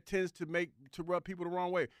 That tends to rub people the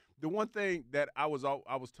wrong way. The one thing that I was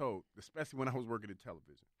told, especially when I was working in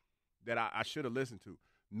television, that I should have listened to,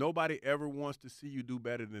 nobody ever wants to see you do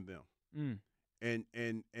better than them. And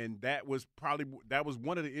that was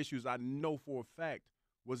one of the issues I know for a fact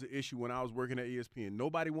was an issue when I was working at ESPN.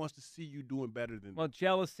 Nobody wants to see you doing better than them. Well,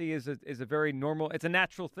 jealousy is a very normal – it's a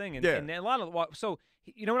natural thing. And a lot of – so,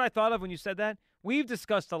 you know what I thought of when you said that? We've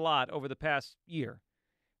discussed a lot over the past year,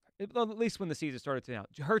 at least when the season started to now.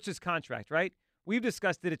 Hurts' contract, right? We've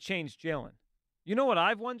discussed, did it change Jalen? You know what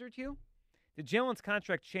I've wondered, Hugh? Did Jalen's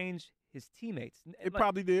contract change his teammates? It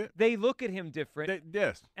probably did. They look at him different.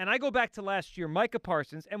 Yes. And I go back to last year, Micah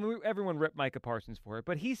Parsons, and everyone ripped Micah Parsons for it,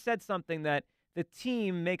 but he said something that – the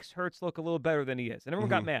team makes Hurts look a little better than he is. And everyone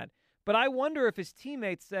got mad. But I wonder if his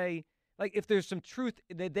teammates say, like, if there's some truth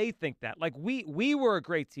that they think that. Like, we were a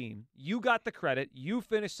great team. You got the credit. You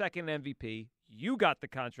finished second in MVP. You got the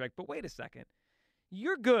contract. But wait a second.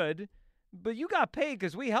 You're good, but you got paid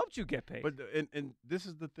because we helped you get paid. But and this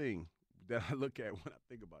is the thing that I look at when I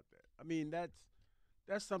think about that. I mean,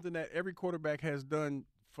 that's something that every quarterback has done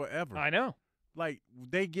forever. I know. Like,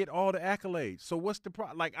 they get all the accolades. So what's the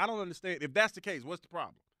problem? Like, I don't understand. If that's the case, what's the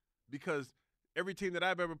problem? Because every team that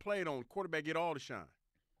I've ever played on, quarterback get all the shine.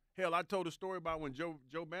 Hell, I told a story about when Joe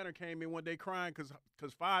Banner came in one day crying because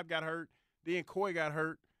Five got hurt, then Coy got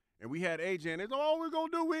hurt, and we had AJ, and they said, oh, we're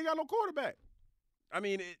going to do? We ain't got no quarterback. I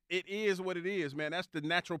mean, it is what it is, man. That's the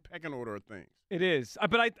natural pecking order of things. It is.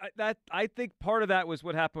 But I think part of that was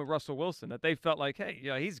what happened with Russell Wilson, that they felt like, hey,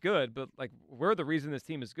 yeah, he's good, but, like, we're the reason this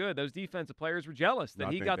team is good. Those defensive players were jealous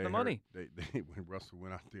that he got the money. When Russell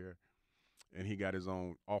went out there and he got his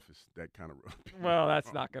own office, that kind of rubbed. Well,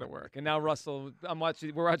 that's not going to work. And now Russell,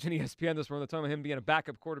 we're watching ESPN this morning. They're talking about him being a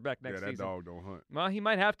backup quarterback next season. Yeah, that dog don't hunt. Well, he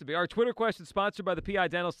might have to be. Our Twitter question sponsored by the PI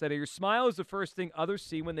Dental Center. Your smile is the first thing others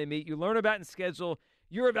see when they meet you. Learn about and schedule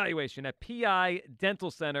your evaluation at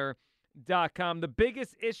PIDentalCenter.com. The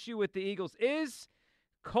biggest issue with the Eagles is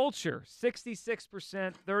culture.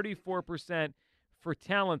 66%, 34% for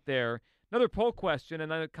talent there. Another poll question,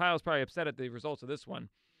 and I know Kyle's probably upset at the results of this one.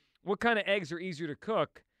 What kind of eggs are easier to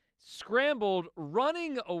cook, scrambled,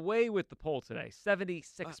 running away with the poll today,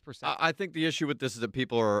 76%. I think the issue with this is that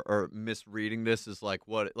people are misreading this is like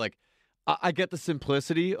what like. I get the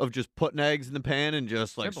simplicity of just putting eggs in the pan and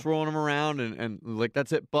just like swirling them around and like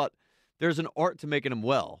that's it. But there's an art to making them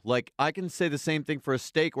well. Like I can say the same thing for a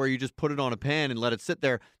steak where you just put it on a pan and let it sit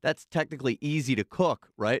there. That's technically easy to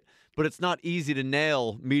cook, right? But it's not easy to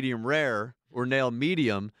nail medium rare or nail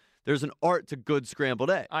medium. There's an art to good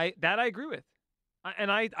scrambled egg. I agree with. But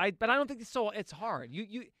I don't think it's hard.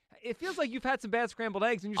 It feels like you've had some bad scrambled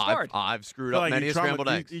eggs and you start. I've screwed up many scrambled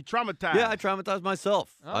eggs. You traumatized. Yeah, I traumatized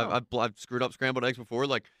myself. Oh. I've screwed up scrambled eggs before.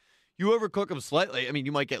 Like, you overcook them slightly. I mean,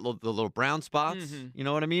 you might get the little brown spots. Mm-hmm. You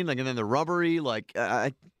know what I mean? Like, and then they're rubbery. Like,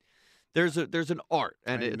 there's an art,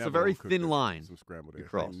 and it's a very thin line. Some scrambled eggs.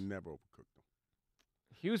 Cross. Never overcooked them.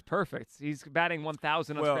 Hugh's perfect. He's batting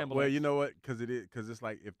 1,000 on scrambled eggs. Well, you know what? Because it's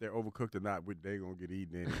like if they're overcooked or not, they're gonna get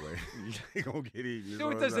eaten anyway. They're gonna get eaten.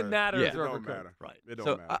 So it doesn't matter if they're overcooked. overcooked. Right. It don't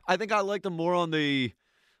So matter. I think I like them more on the,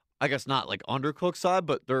 I guess not like undercooked side,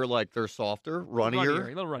 but they're softer, runnier.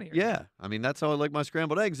 A little runnier. Yeah. I mean, that's how I like my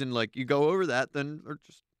scrambled eggs. And like you go over that, then they're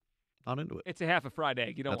just not into it. It's a half a fried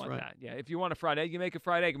egg. You don't That's want right. that. Yeah. If you want a fried egg, you make a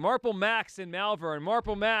fried egg. Marple Max in Malvern.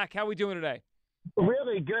 Marple Mac, how we doing today?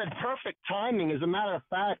 Really good. Perfect timing. As a matter of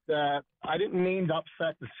fact, I didn't mean to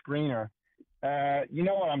upset the screener. You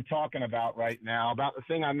know what I'm talking about right now, about the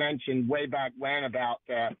thing I mentioned way back when about,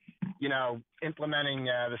 implementing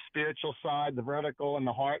the spiritual side, the vertical and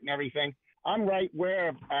the heart and everything. I'm right where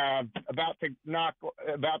about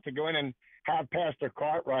to go in and have Pastor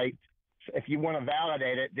Cartwright, if you want to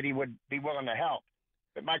validate it, that he would be willing to help.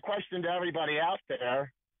 But my question to everybody out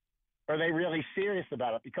there, are they really serious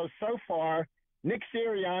about it? Because so far, Nick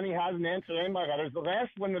Sirianni hasn't answered any of my letters. The last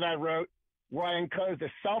one that I wrote, where I enclosed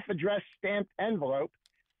a self-addressed stamped envelope,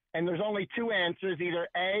 and there's only two answers, either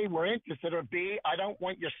A, we're interested, or B, I don't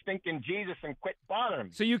want your stinking Jesus and quit bothering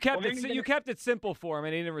me. So you kept it simple for him,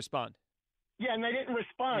 and he didn't respond. Yeah, and they didn't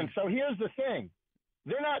respond. So here's the thing: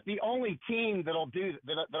 they're not the only team that'll do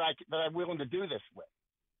that I'm willing to do this with.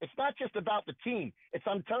 It's not just about the team.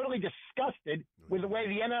 I'm totally disgusted with the way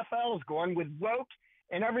the NFL is going, with woke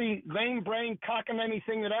and every lame-brained cockamamie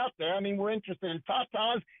thing that's out there. I mean, we're interested in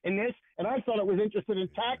tatas and this, and I thought it was interested in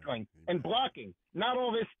tackling and blocking, not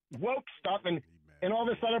all this woke stuff and all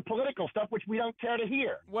this other political stuff, which we don't care to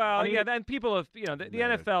hear. Well, then people have, the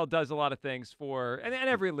NFL does a lot of things and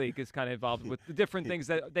every league is kind of involved with the different things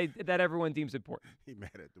that everyone deems important. He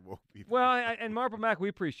mad at the woke people. Well, and Marple Mac, we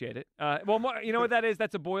appreciate it. You know what that is?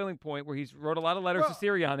 That's a boiling point where he's wrote a lot of letters to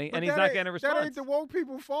Sirianni, and he's not getting a response. That ain't the woke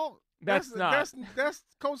people's fault. That's not. That's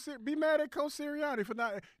be mad at Coach Sirianni for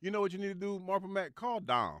not. You know what you need to do, Marple Mac? Call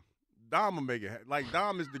Dom. Dom will make it. Like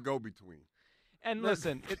Dom is the go-between. And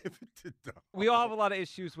listen, we all have a lot of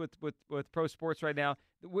issues with pro sports right now.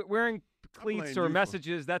 Wearing cleats or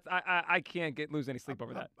messages, that's I can't lose any sleep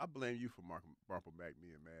over that. I blame you for Marple Mac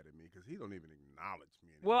being mad at me because he don't even acknowledge me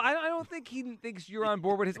anymore. Well, I don't think he thinks you're on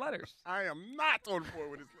board with his letters. I am not on board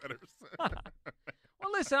with his letters.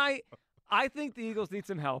 Well, listen, I think the Eagles need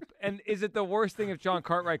some help. And is it the worst thing if John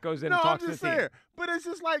Cartwright goes in and talks to the team? No, I'm just saying. But it's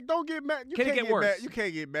just like, don't get mad. Can it get worse? You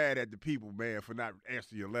can't get mad at the people, man, for not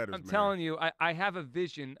answering your letters, I'm telling you, I have a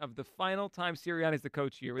vision of the final time Sirianni's the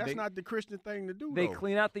coach here. That's not the Christian thing to do, They though.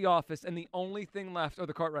 clean out the office, and the only thing left are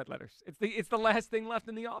the Cartwright letters. It's the last thing left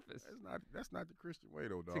in the office. That's not the Christian way,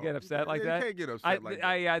 though, dog. To get upset like that? You can't get upset like that.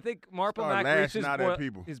 I think Marple Mac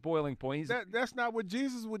reached his boiling point. That's not what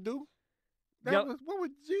Jesus would do. What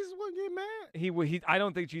would Jesus wouldn't get mad? I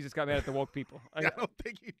don't think Jesus got mad at the woke people. I don't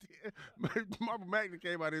think he did. Marple Mac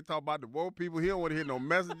came out here talking about the woke people. He don't want to hear no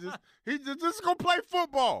messages. He just go play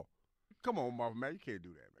football. Come on, Marple Mac, you can't do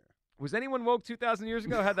that, man. Was anyone woke 2,000 years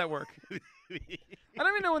ago? How'd that work? I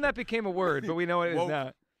don't even know when that became a word, but we know it is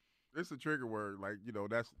now. It's a trigger word,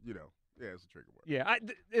 that's yeah, it's a trigger word. Yeah,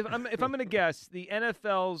 if I'm going to guess, the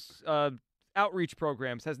NFL's outreach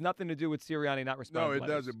programs has nothing to do with Sirianni not responding. No, it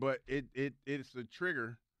doesn't. But it's a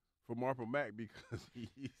trigger for Marple Mac because he's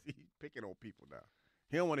picking on people now.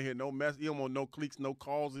 He don't want to hear no mess. He don't want no cliques, no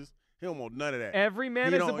causes. He don't want none of that. Every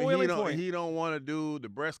man is a boiling point. He don't want to do the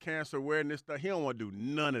breast cancer awareness stuff. He don't want to do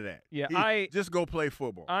none of that. Yeah, just go play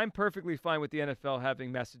football. I'm perfectly fine with the NFL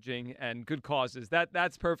having messaging and good causes.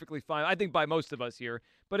 That's perfectly fine. I think by most of us here.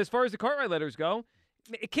 But as far as the Cartwright letters go,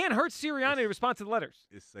 it can't hurt Sirianni to respond to the letters.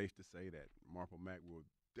 It's safe to say that Marple Mac will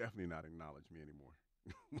definitely not acknowledge me anymore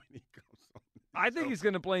when he comes on. I think he's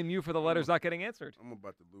going to blame you for the letters not getting answered. I'm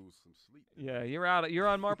about to lose some sleep. Yeah, you're out. You're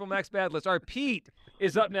on Marple Mac's bad list. All right, Pete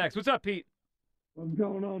is up next. What's up, Pete? What's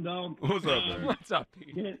going on, dog? What's up, man? What's up,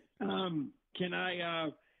 Pete? Can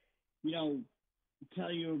I,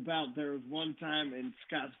 tell you about there was one time in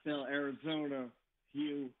Scottsdale, Arizona,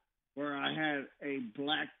 Hugh, where I had a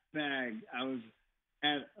black bag. I was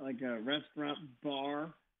at like a restaurant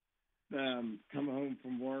bar, coming home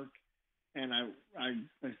from work, and I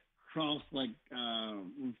crossed like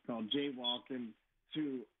what's called jaywalking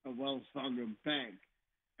to a Wells Fargo bank,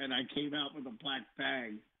 and I came out with a black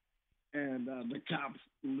bag, and the cops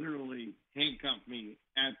literally handcuffed me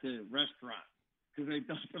at the restaurant because they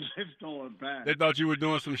thought that I stole a bag. They thought you were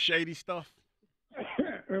doing some shady stuff.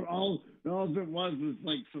 all it was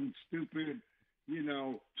like some stupid,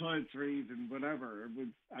 toiletries and whatever.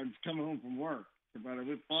 I was coming home from work, but it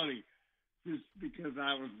was funny just because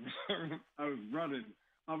I was running.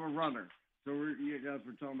 I'm a runner. So you guys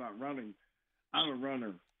were talking about running. I'm a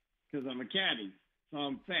runner because I'm a caddy, so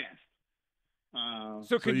I'm fast.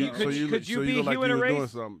 So could you be like Hugh in a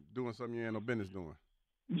race? Doing something you ain't no business doing.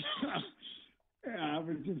 Yeah, I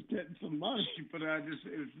was just getting some money, but it was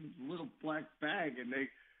this little black bag, and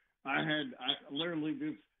I literally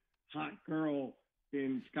this hot girl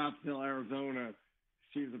in Scottsdale, Arizona.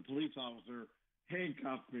 She's a police officer.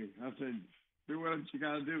 Handcuffed me. I said, "Do what you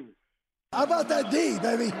got to do." How about that D,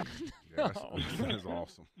 baby? Yeah, that's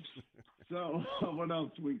awesome. So, what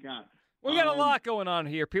else we got? We got a lot going on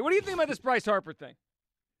here, Pete. What do you think about this Bryce Harper thing?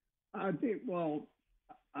 I think,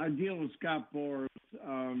 I deal with Scott Boras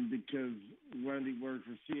because Wendy works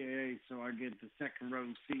for CAA, so I get the second row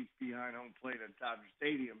seats behind home plate at Dodger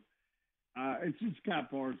Stadium. It's just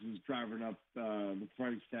Scott Boras is driving up the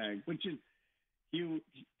price tag, which is, to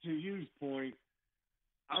Hugh's point,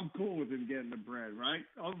 I'm cool with him getting the bread, right?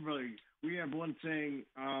 We have one saying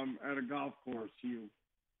at a golf course, Hugh.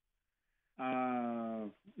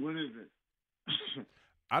 What is it?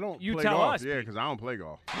 I don't You play tell golf. us, Yeah, because I don't play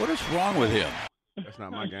golf. What is wrong with him? That's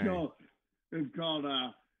not my game. It's called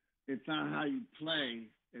it's not how you play,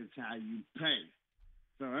 it's how you pay.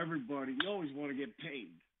 So everybody, you always want to get paid.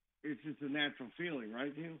 It's just a natural feeling,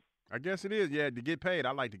 right, Hugh? I guess it is. Yeah, to get paid,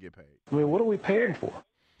 I like to get paid. I mean, what are we paying for?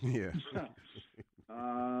 Yeah.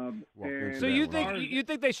 So you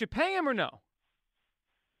think they should pay him or no?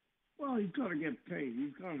 Well, he's going to get paid.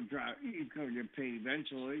 He's going to get paid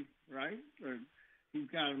eventually, right? Or he's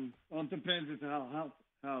got. Well, it depends on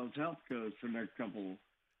how his health goes for the next couple.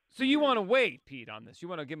 So you want to wait, Pete, on this? You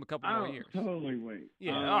want to give him a couple more years? Totally wait.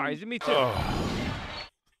 Yeah, all right. Me too.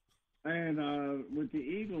 And with the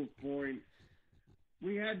Eagles' point,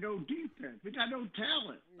 we had no defense. We got no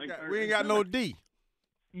talent. We ain't got no D.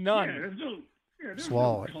 None. There's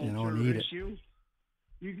Swallow no it, and culture eat it. issue.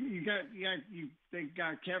 They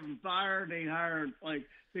got Kevin fired. They hired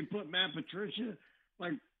they put Matt Patricia.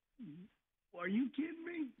 Are you kidding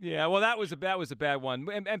me? Yeah, well, that was a bad one.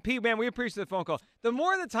 And Pete, man, we appreciate the phone call. The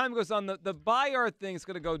more the time goes on, the Bayard thing's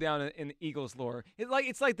going to go down in Eagles lore.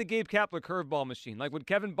 It's like the Gabe Kapler curveball machine. Like when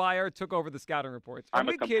Kevin Bayard took over the scouting reports. I'm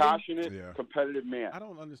a compassionate, competitive man. I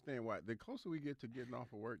don't understand why. The closer we get to getting off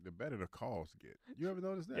of work, the better the calls get. You ever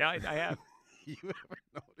notice that? Yeah, I have. You ever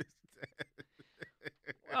noticed that?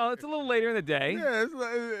 Well, it's a little later in the day. Yeah, it's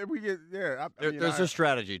like, we get. Yeah, there's a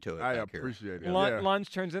strategy to it. I appreciate it.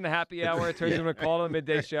 Lunch turns into happy hour. It turns into a call to the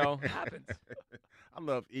midday show. It happens. I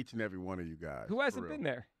love each and every one of you guys. Who hasn't been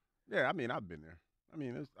there? Yeah, I've been there.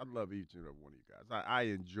 I love each and every one of you guys.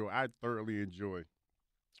 I thoroughly enjoy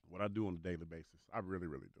what I do on a daily basis. I really,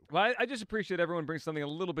 really do. Well, I just appreciate everyone brings something a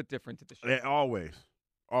little bit different to the show. Yeah,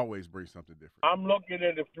 always bring something different. I'm looking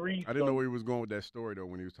at a three. I didn't know where he was going with that story, though,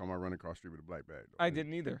 when he was talking about running across the street with a black bag. I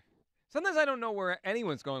didn't either. Sometimes I don't know where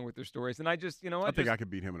anyone's going with their stories, and I just, I think I could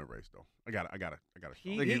beat him in a race, though. I got to.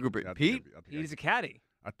 Pete? He's a caddy.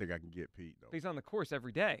 I think I can get Pete, though. He's on the course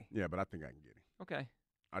every day. Yeah, but I think I can get him. Okay.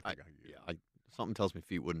 I think I can get him. Something tells me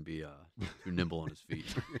feet wouldn't be too nimble on his feet.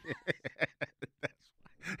 That's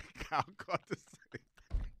why Kyle caught the same.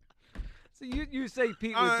 So you say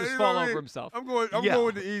Pete would just fall over himself. I'm going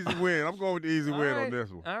with the easy win. I'm going with the easy win on this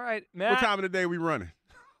one. All right, Matt. What time of the day we running?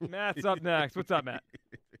 Matt's up next. What's up, Matt?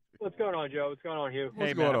 What's going on, Joe? What's going on, Hugh?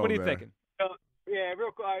 Hey, Matt, what are you thinking? Yeah,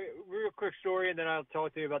 real quick story, and then I'll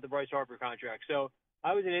talk to you about the Bryce Harper contract. So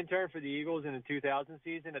I was an intern for the Eagles in the 2000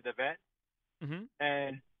 season at the Vet,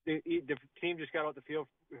 and the team just got off the field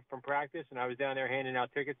from practice, and I was down there handing out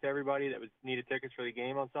tickets to everybody that needed tickets for the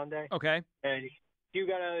game on Sunday. Okay. And Hugh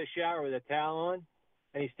got out of the shower with a towel on,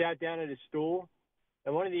 and he sat down at his stool,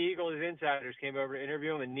 and one of the Eagles insiders came over to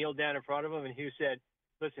interview him and kneeled down in front of him, and Hugh said,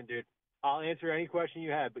 "Listen, dude, I'll answer any question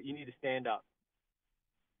you have, but you need to stand up."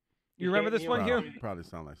 You remember this one, Hugh? Probably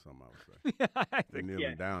sound like something I would say. They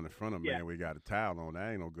kneeling down in front of me, and we got a towel on.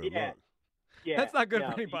 That ain't no good look. Yeah, that's not good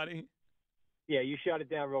for anybody. Yeah, you shut it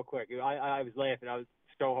down real quick. I was laughing. I was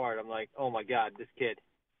so hard. I'm like, oh my God, this kid.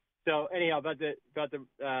 So anyhow, about the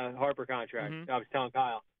Harper contract, I was telling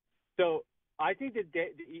Kyle. So I think that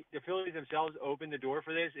the Phillies themselves opened the door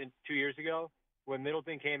for this 2 years ago when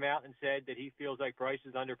Middleton came out and said that he feels like Bryce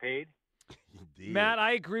is underpaid. Matt,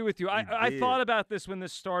 I agree with you. I thought about this when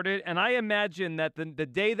this started, and I imagine that the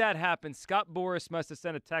day that happened, Scott Boras must have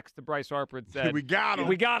sent a text to Bryce Harper and said, We got him.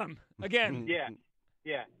 We got him again.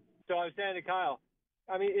 Yeah. So I was saying to Kyle,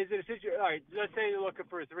 I mean, is it a situation? All right, let's say you're looking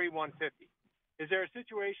for a 3,150. Is there a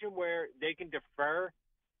situation where they can defer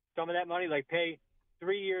some of that money, like pay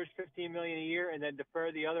 3 years, $15 million a year, and then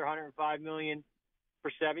defer the other $105 million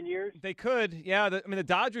for 7 years? They could, yeah. The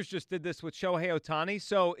Dodgers just did this with Shohei Ohtani,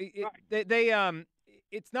 so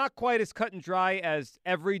it's not quite as cut and dry as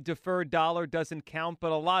every deferred dollar doesn't count,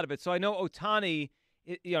 but a lot of it. So I know Ohtani,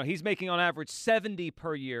 he's making on average 70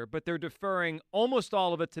 per year, but they're deferring almost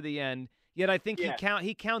all of it to the end. Yet I think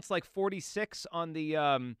he counts like 46 on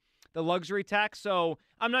the luxury tax. So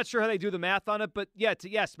I'm not sure how they do the math on it, but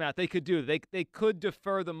yes, Matt, they could do. They could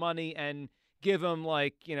defer the money and give him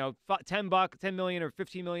like $10 million or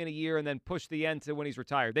 $15 million a year, and then push the end to when he's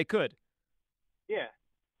retired. They could. Yeah,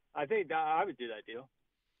 I think I would do that deal.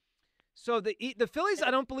 So the Phillies, I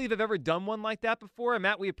don't believe have ever done one like that before, and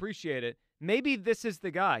Matt, we appreciate it. Maybe this is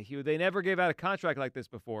the guy, Hugh. They never gave out a contract like this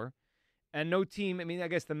before. And no team, I mean, I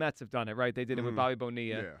guess the Mets have done it, right? They did it with Bobby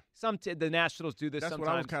Bonilla. Yeah. The Nationals do this That's sometimes.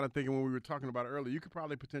 what I was kind of thinking when we were talking about it earlier. You could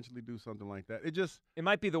probably potentially do something like that. It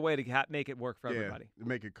might be the way to make it work for everybody.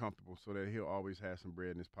 Make it comfortable so that he'll always have some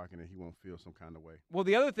bread in his pocket and he won't feel some kind of way. Well,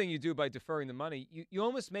 the other thing you do by deferring the money, you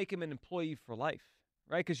almost make him an employee for life,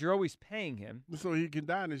 right? Because you're always paying him. So he can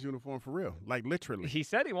die in his uniform for real, like literally. He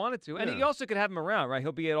said he wanted to. And you also could have him around, right?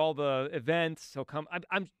 He'll be at all the events. He'll come.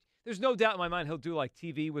 There's no doubt in my mind he'll do like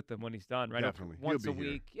TV with them when he's done, right? Definitely. Once a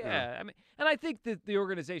week. Yeah. I mean, and I think that the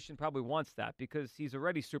organization probably wants that because he's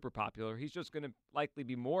already super popular. He's just going to likely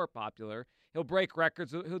be more popular. He'll break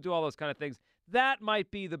records. He'll do all those kind of things. That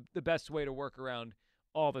might be the best way to work around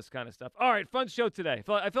all this kind of stuff. All right, fun show today.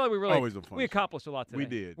 I feel like we accomplished a lot today. We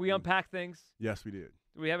did. We unpacked things. Yes, we did.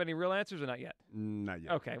 Do we have any real answers or not yet? Not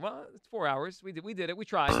yet. Okay, well, it's 4 hours. We did it. We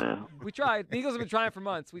tried. We tried. The Eagles have been trying for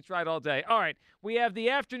months. We tried all day. All right, we have the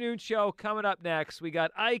afternoon show coming up next. We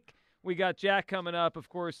got Ike. We got Jack coming up, of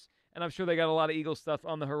course, and I'm sure they got a lot of Eagles stuff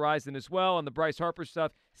on the horizon as well, and the Bryce Harper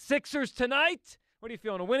stuff. Sixers tonight. What are you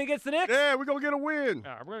feeling? A win against the Knicks? Yeah, we're going to get a win.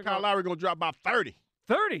 Kyle Lowry going to drop by 30.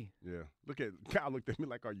 30? Yeah. Kyle looked at me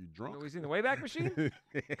like, are you drunk? Oh, he's in the Wayback Machine?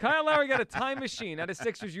 Kyle Lowry got a time machine at a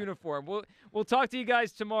Sixers uniform. We'll talk to you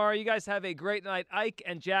guys tomorrow. You guys have a great night. Ike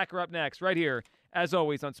and Jack are up next right here, as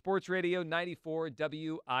always, on Sports Radio 94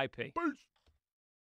 WIP. Peace.